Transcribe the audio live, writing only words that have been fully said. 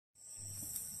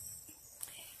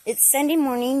It's Sunday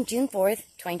morning, June 4th,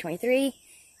 2023,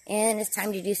 and it's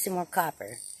time to do some more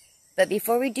copper. But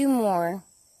before we do more,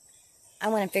 I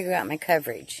want to figure out my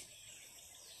coverage.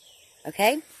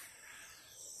 Okay?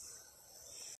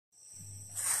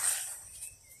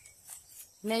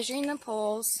 Measuring the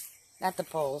poles, not the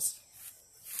poles,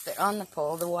 but on the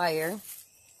pole, the wire,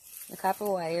 the copper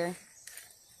wire.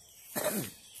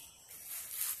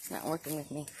 It's not working with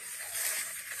me.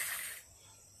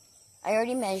 I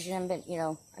already measured them, but,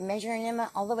 I'm measuring them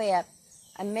all the way up.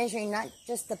 I'm measuring not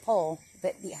just the pole,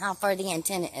 but how far the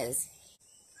antenna is.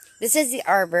 This is the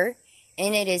arbor,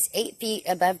 and it is 8 feet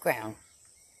above ground.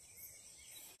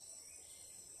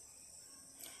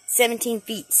 17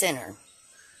 feet center.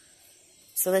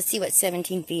 So let's see what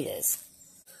 17 feet is.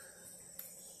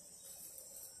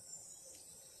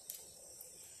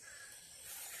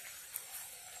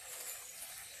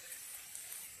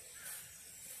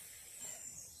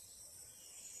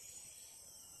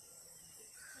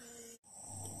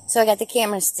 So I got the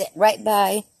camera right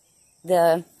by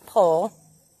the pole.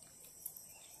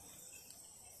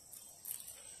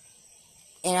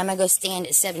 And I'm going to go stand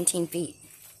at 17 feet.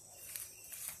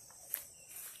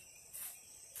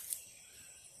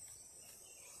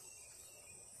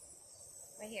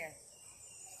 Right here.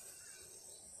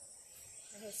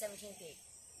 Right here, 17 feet.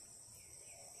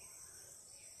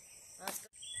 Let's go.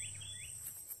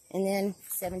 And then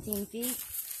 17 feet.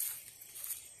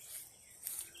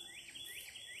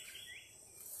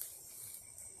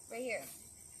 Right here.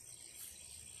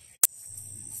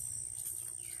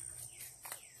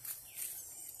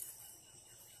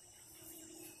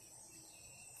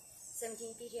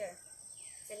 $17 here.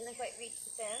 So it doesn't quite reach the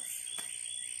fence.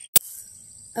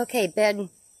 Okay, bed,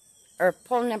 or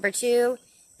pole number 2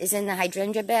 is in the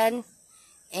hydrangea bed.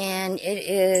 And it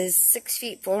is 6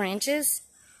 feet 4 inches.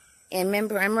 And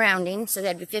remember, I'm rounding, so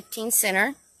that'd be 15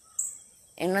 center.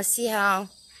 And let's see how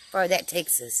far that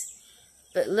takes us.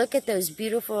 But look at those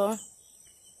beautiful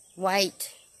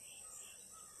white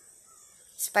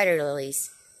spider lilies.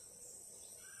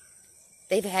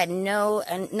 They've had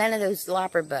none of those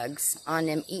lopper bugs on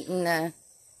them eating the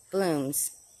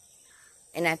blooms.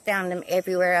 And I found them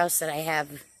everywhere else that I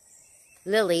have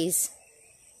lilies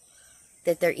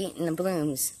that they're eating the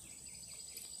blooms.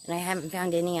 And I haven't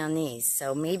found any on these.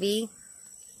 So maybe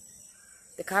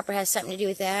the copper has something to do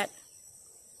with that.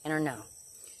 I don't know.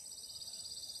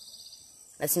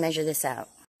 Let's measure this out.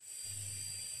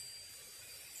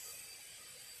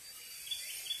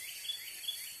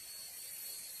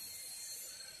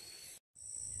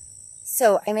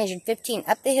 So I measured 15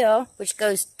 up the hill, which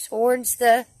goes towards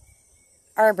the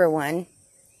arbor one.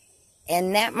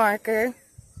 And that marker,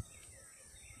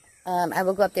 I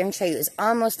will go up there and show you, is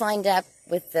almost lined up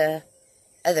with the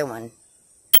other one.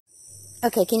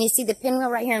 Okay, can you see the pinwheel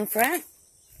right here in front?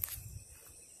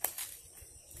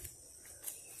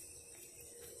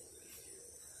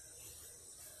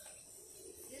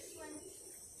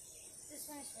 This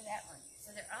one is for that one.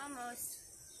 So they're almost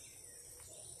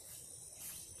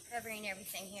covering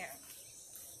everything here.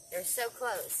 They're so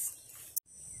close.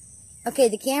 Okay,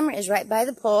 the camera is right by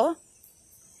the pole.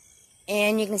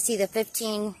 And you can see the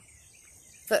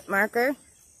 15-foot marker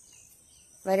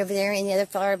right over there in the other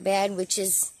flower bed, which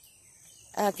is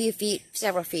a few feet,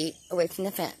 several feet away from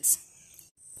the fence.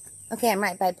 Okay, I'm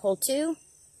right by pole 2,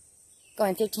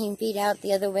 going 15 feet out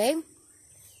the other way.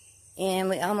 And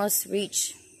we almost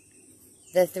reach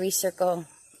the 3-circle,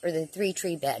 or the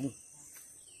 3-tree bed.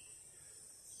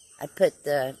 I put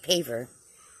the paver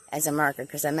as a marker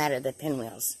because I'm out of the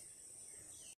pinwheels.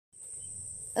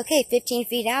 Okay, 15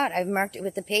 feet out. I've marked it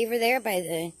with the paver there by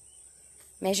the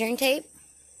measuring tape.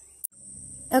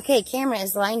 Okay, camera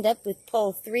is lined up with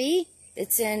pole 3.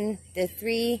 It's in the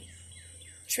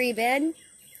 3-tree bed.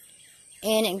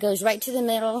 And it goes right to the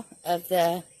middle of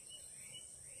the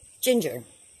ginger.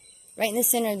 Right in the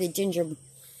center of the ginger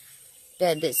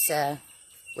bed that's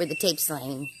where the tape's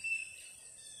laying.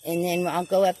 And then I'll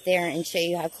go up there and show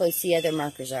you how close the other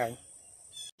markers are.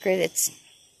 That's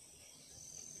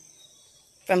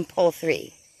from pole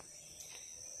 3.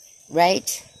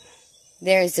 Right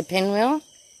there's the pinwheel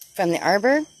from the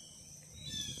arbor.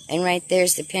 And right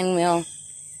there's the pinwheel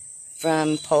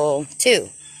from pole 2.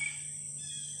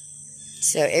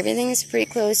 So everything is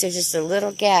pretty close. There's just a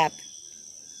little gap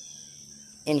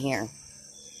in here.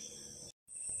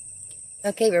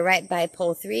 Okay, we're right by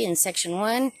pole 3 in section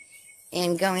 1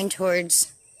 and going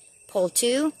towards pole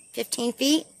 2, 15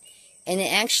 feet, and they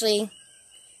actually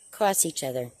cross each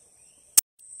other.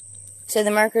 So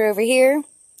the marker over here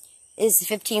is the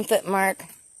 15-foot mark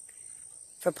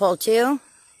for pole 2,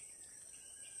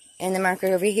 and the marker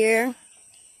over here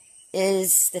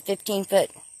is the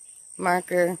 15-foot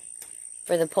marker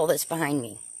for the pole that's behind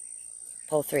me,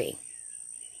 pole 3.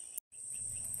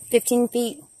 15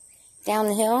 feet down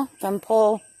the hill from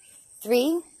pole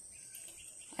 3,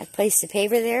 I've placed a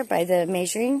paver there by the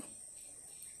measuring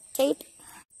tape.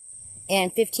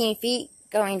 And 15 feet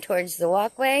going towards the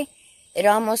walkway, it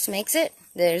almost makes it.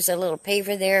 There's a little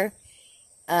paver there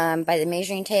by the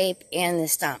measuring tape and the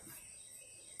stump.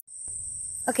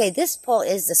 Okay, this pole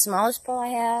is the smallest pole I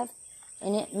have,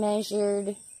 and it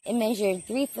measured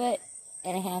 3 foot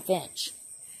and a half inch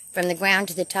from the ground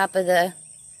to the top of the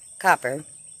copper.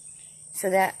 So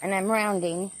that, and I'm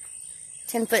rounding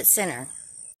 10 foot center.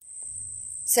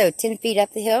 So 10 feet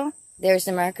up the hill, there's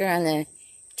the marker on the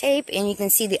tape, and you can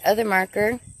see the other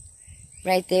marker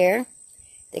right there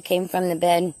that came from the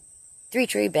bed,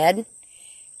 3-tree bed.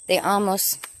 They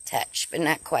almost touch, but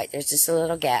not quite. There's just a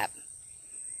little gap.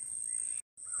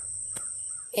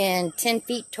 And 10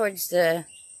 feet towards the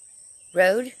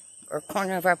road or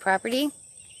corner of our property,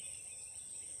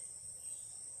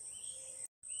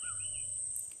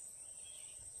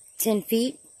 ten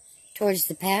feet towards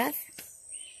the path,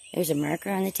 there's a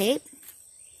marker on the tape.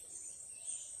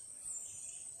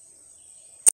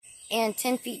 And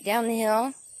 10 feet down the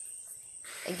hill,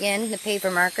 again, the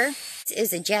paver marker. This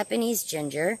is a Japanese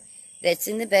ginger that's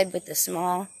in the bed with the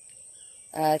small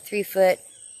 3-foot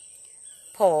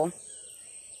pole.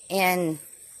 And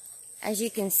as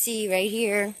you can see right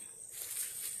here,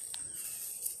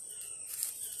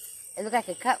 it looked like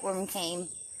a cutworm came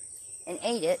and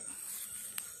ate it.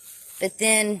 But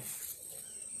then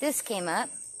this came up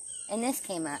and this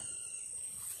came up.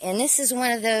 And this is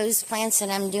one of those plants that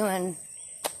I'm doing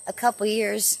a couple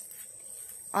years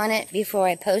on it before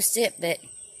I post it, but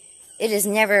it has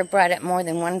never brought up more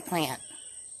than one plant.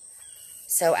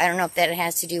 So I don't know if that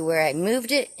has to do where I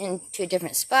moved it into a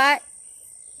different spot,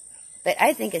 but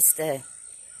I think it's the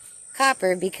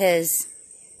copper because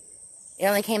it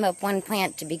only came up one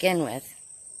plant to begin with.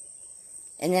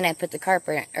 And then I put the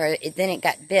copper, then it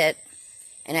got bit,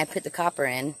 and I put the copper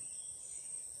in,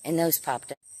 and those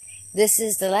popped up. This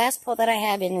is the last pole that I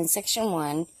have in section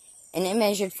 1, and it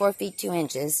measured 4 feet 2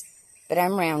 inches, but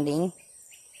I'm rounding,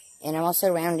 and I'm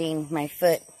also rounding my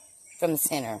foot from the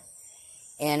center,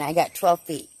 and I got 12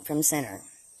 feet from center.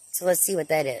 So let's see what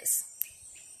that is.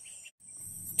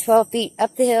 12 feet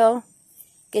up the hill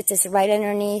gets us right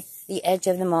underneath the edge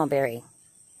of the mulberry.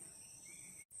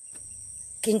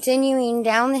 Continuing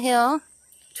down the hill,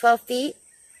 12 feet,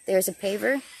 there's a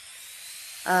paver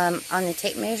on the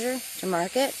tape measure to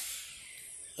mark it,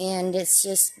 and it's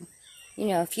just, you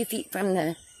know, a few feet from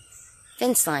the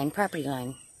fence line, property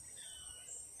line.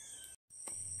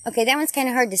 Okay, that one's kind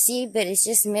of hard to see, but it's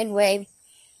just midway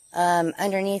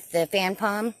underneath the fan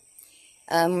palm.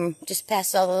 Just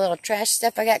past all the little trash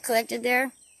stuff I got collected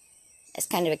there. It's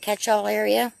kind of a catch-all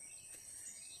area.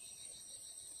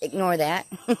 Ignore that.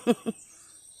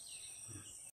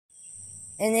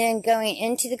 And then going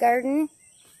into the garden,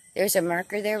 there's a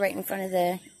marker there right in front of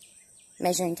the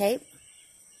measuring tape.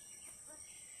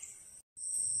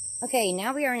 Okay,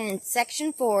 now we are in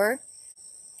section 4.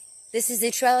 This is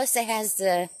the trellis that has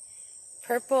the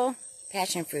purple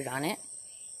passion fruit on it.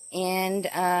 And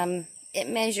it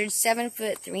measured 7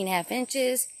 foot 3.5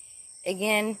 inches.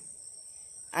 Again,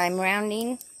 I'm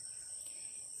rounding,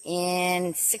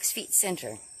 and 6 feet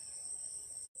center.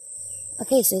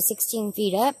 Okay, so 16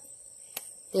 feet up.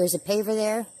 There's a paver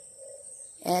there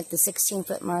at the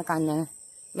 16-foot mark on the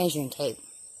measuring tape.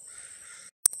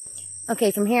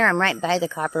 Okay, from here I'm right by the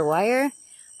copper wire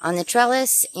on the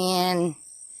trellis, and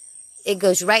it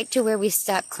goes right to where we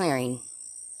stopped clearing.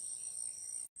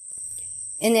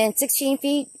 And then 16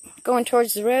 feet going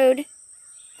towards the road,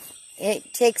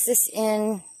 it takes us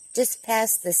in just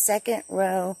past the second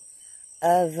row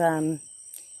of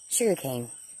sugarcane.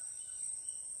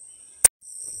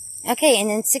 Okay, and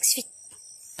then 6 feet.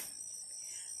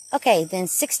 Okay, then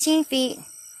 16 feet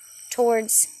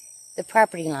towards the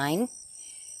property line,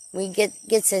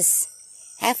 gets us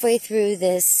halfway through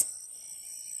this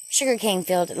sugarcane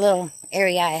field, little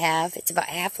area I have. It's about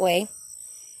halfway.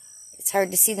 It's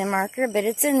hard to see the marker, but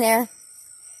it's in there,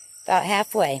 about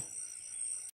halfway.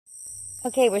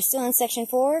 Okay, we're still in section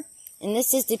 4, and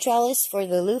this is the trellis for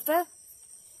the loofah,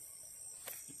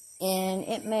 and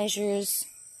it measured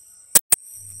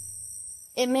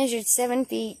 7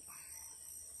 feet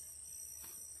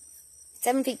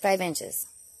 5 inches.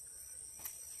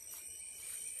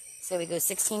 So we go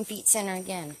 16 feet center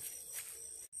again.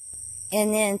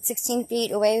 And then 16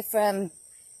 feet away from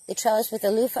the trellis with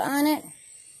the loofah on it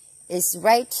is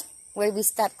right where we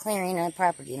stopped clearing our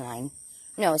property line.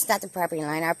 No, it's not the property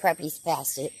line. Our property's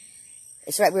past it.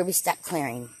 It's right where we stopped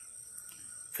clearing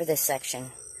for this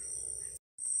section.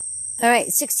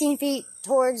 Alright, 16 feet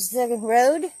towards the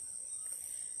road.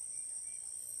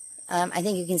 I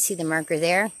think you can see the marker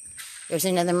there. There's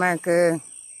another marker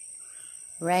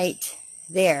right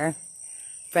there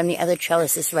from the other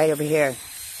trellises right over here.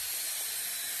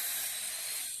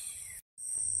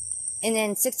 And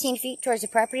then 16 feet towards the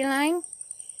property line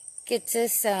gets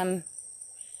us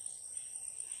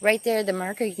right there, the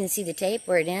marker. You can see the tape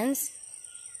where it ends.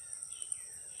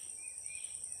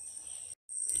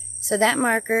 So that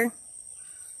marker,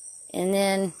 and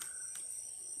then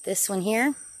this one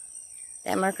here,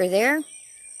 that marker there,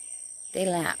 they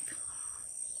lap.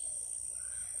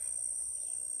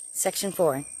 Section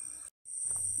 4.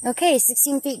 Okay,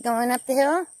 16 feet going up the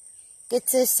hill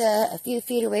gets us a few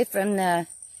feet away from the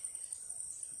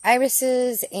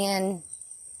irises and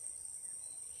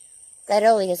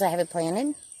gladiolus I have it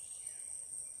planted.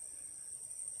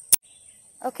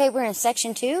 Okay, we're in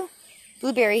Section 2,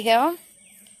 Blueberry Hill,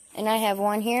 and I have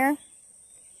one here,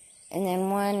 and then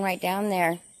one right down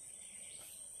there.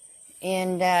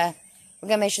 And we're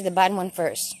going to measure the bottom one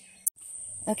first.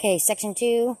 Okay, Section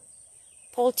 2,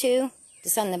 Pole 2,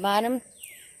 just on the bottom,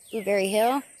 Blueberry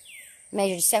Hill,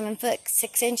 measured 7 foot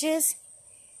 6 inches,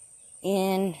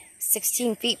 and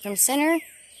 16 feet from center.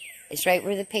 It's right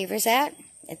where the paver's at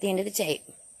the end of the tape.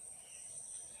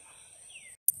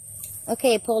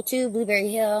 Okay, Pole 2,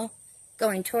 Blueberry Hill,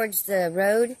 going towards the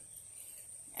road.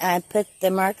 I put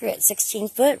the marker at 16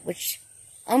 foot, which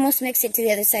almost makes it to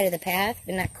the other side of the path,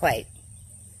 but not quite.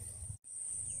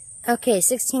 Okay,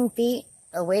 16 feet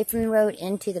away from the road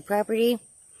into the property.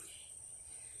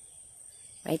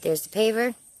 Right there's the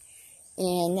paver,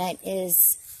 and that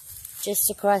is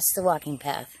just across the walking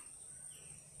path.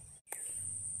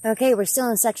 Okay, we're still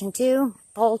in Section 2,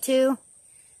 Pole 2,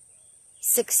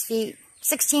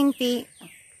 16 feet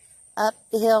up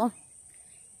the hill.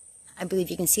 I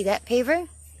believe you can see that paver.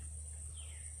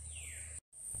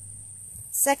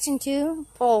 Section 2,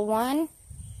 Pole 1,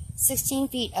 16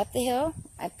 feet up the hill.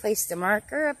 I placed the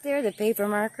marker up there, the paver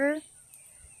marker.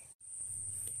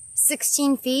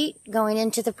 16 feet going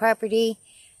into the property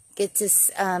gets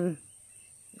us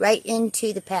right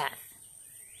into the path.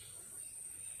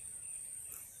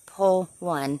 Pole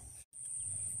 1.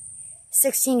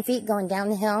 16 feet going down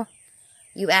the hill.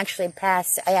 I actually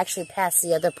pass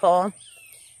the other pole,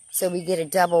 so we get a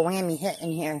double whammy hit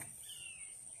in here.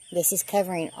 This is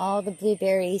covering all the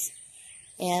blueberries,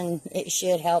 and it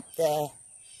should help the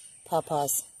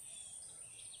pawpaws.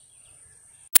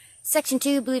 Section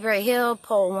 2, Blueberry Hill,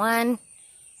 Pole 1,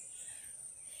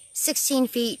 16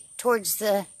 feet towards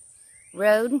the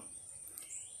road.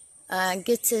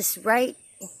 Gets us right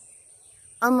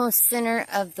almost center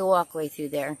of the walkway through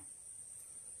there.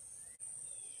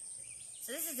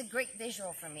 So this is a great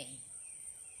visual for me.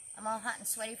 I'm all hot and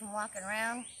sweaty from walking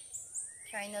around,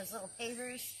 carrying those little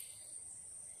pavers,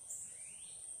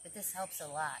 but this helps a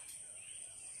lot.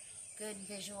 Good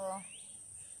visual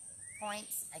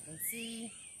points. I can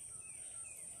see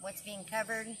what's being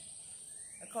covered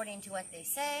according to what they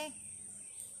say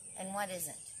and what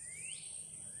isn't.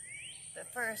 But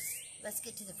first, let's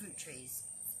get to the fruit trees.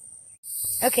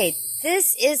 Okay,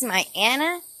 this is my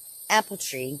Anna apple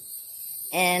tree,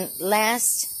 and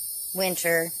last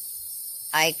winter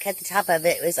I cut the top of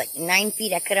it. It was like 9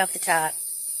 feet I cut off the top.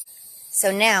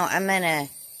 So now I'm going to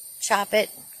chop it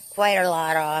quite a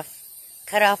lot off,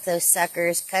 cut off those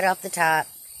suckers, cut off the top,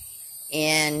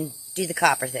 and do the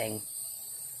copper thing.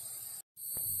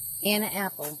 Anna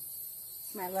apple.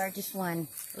 It's my largest one,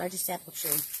 largest apple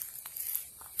tree.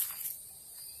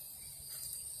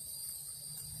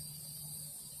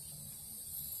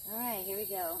 Alright, here we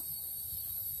go.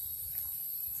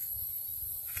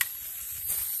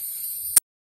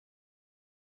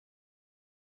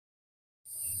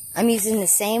 I'm using the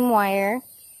same wire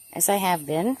as I have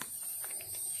been.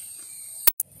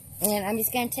 And I'm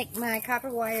just going to take my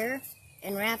copper wire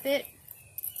and wrap it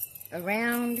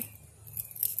around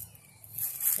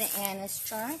the anise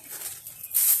trunk,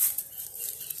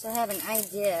 so I have an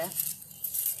idea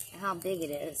of how big it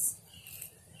is.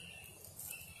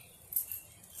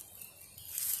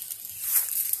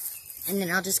 And then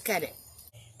I'll just cut it.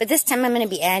 But this time I'm going to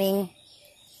be adding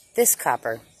this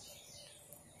copper.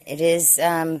 It is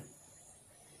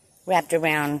wrapped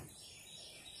around.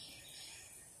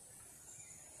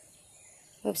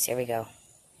 Oops, here we go.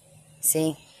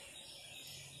 See?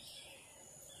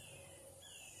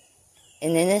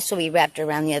 And then this will be wrapped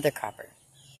around the other copper.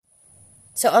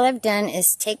 So all I've done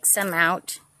is take some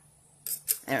out.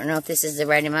 I don't know if this is the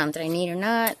right amount that I need or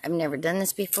not. I've never done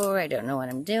this before. I don't know what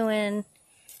I'm doing.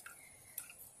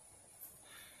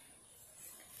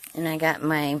 And I got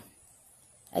my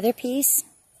other piece.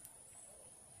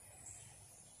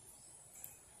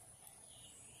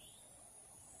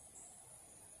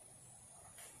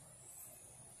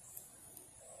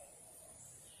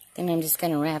 Then I'm just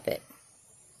going to wrap it.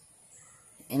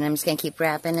 And I'm just going to keep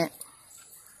wrapping it.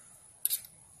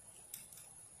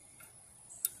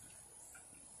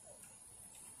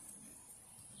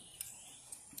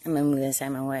 I'm going to move this out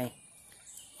of my way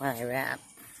while I wrap.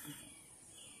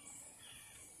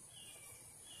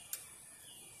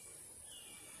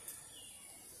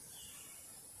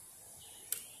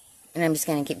 And I'm just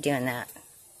going to keep doing that.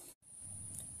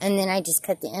 And then I just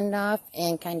cut the end off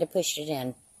and kind of pushed it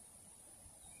in.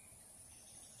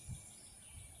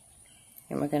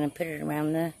 And we're going to put it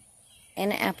around the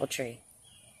apple tree.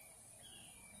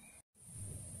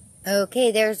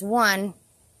 Okay, there's one.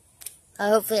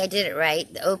 Hopefully I did it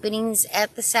right. The opening's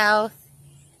at the south.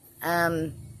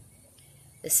 The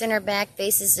center back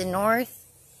faces the north.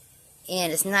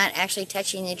 And it's not actually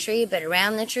touching the tree, but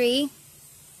around the tree.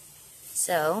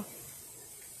 So,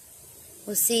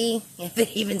 we'll see if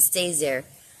it even stays there.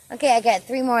 Okay, I got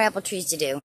 3 more apple trees to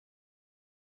do.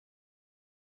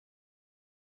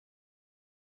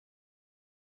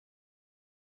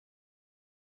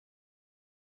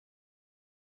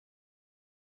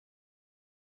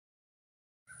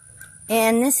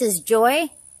 And this is Joy,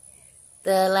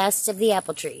 the last of the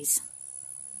apple trees.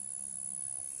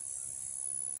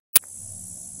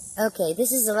 Okay,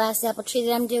 this is the last apple tree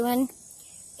that I'm doing.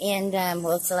 And,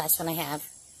 well, it's the last one I have.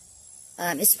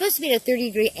 It's supposed to be at a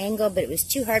 30-degree angle, but it was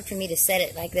too hard for me to set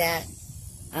it like that.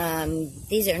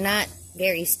 These are not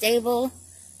very stable.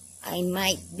 I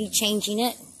might be changing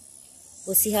it.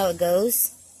 We'll see how it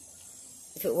goes.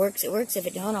 If it works, it works. If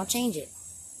it don't, I'll change it.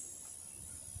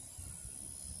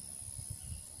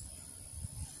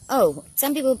 Oh,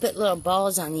 some people put little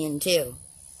balls on the end too,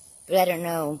 but I don't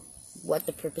know what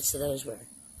the purpose of those were.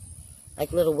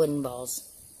 Like little wooden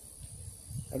balls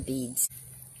or beads.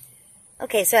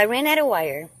 Okay, so I ran out of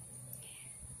wire,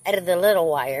 out of the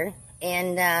little wire,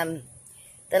 and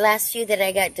the last few that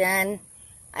I got done,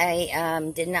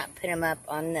 I did not put them up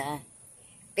on the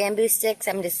bamboo sticks.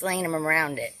 I'm just laying them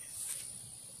around it.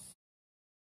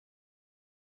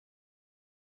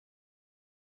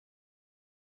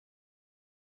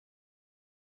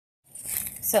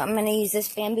 So I'm going to use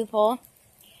this bamboo pole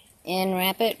and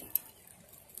wrap it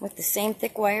with the same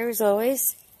thick wire as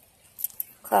always,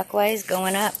 clockwise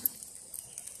going up.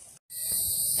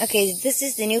 Okay, this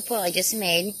is the new pole I just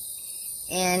made,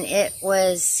 and it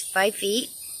was 5 feet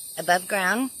above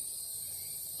ground,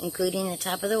 including the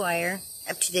top of the wire,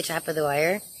 up to the top of the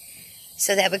wire.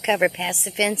 So that would cover past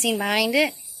the fencing behind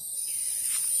it,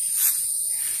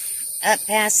 up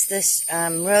past this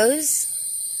rows,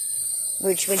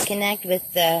 which would connect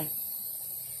with the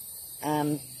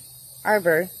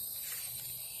arbor.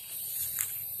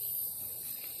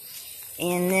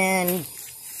 And then,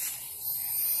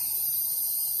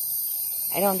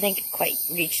 I don't think it quite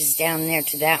reaches down there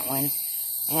to that one.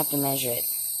 I have to measure it.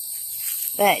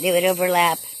 But it would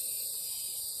overlap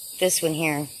this one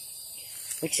here,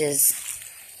 which is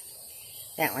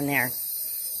that one there.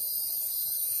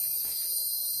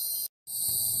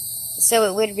 So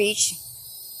it would reach,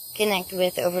 connect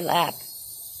with, overlap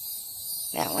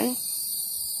that one.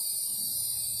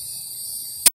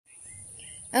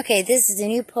 Okay, this is the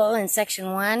new pole in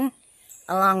section 1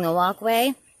 along the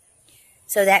walkway.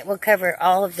 So that will cover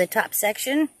all of the top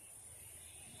section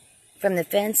from the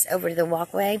fence over to the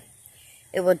walkway.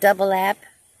 It will double lap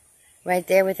right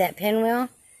there with that pinwheel.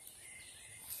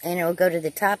 And it will go to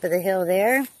the top of the hill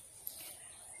there.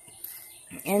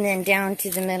 And then down to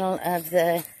the middle of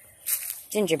the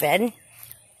gingerbed,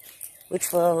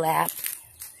 which will lap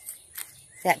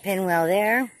that pinwheel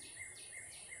there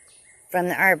from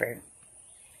the arbor.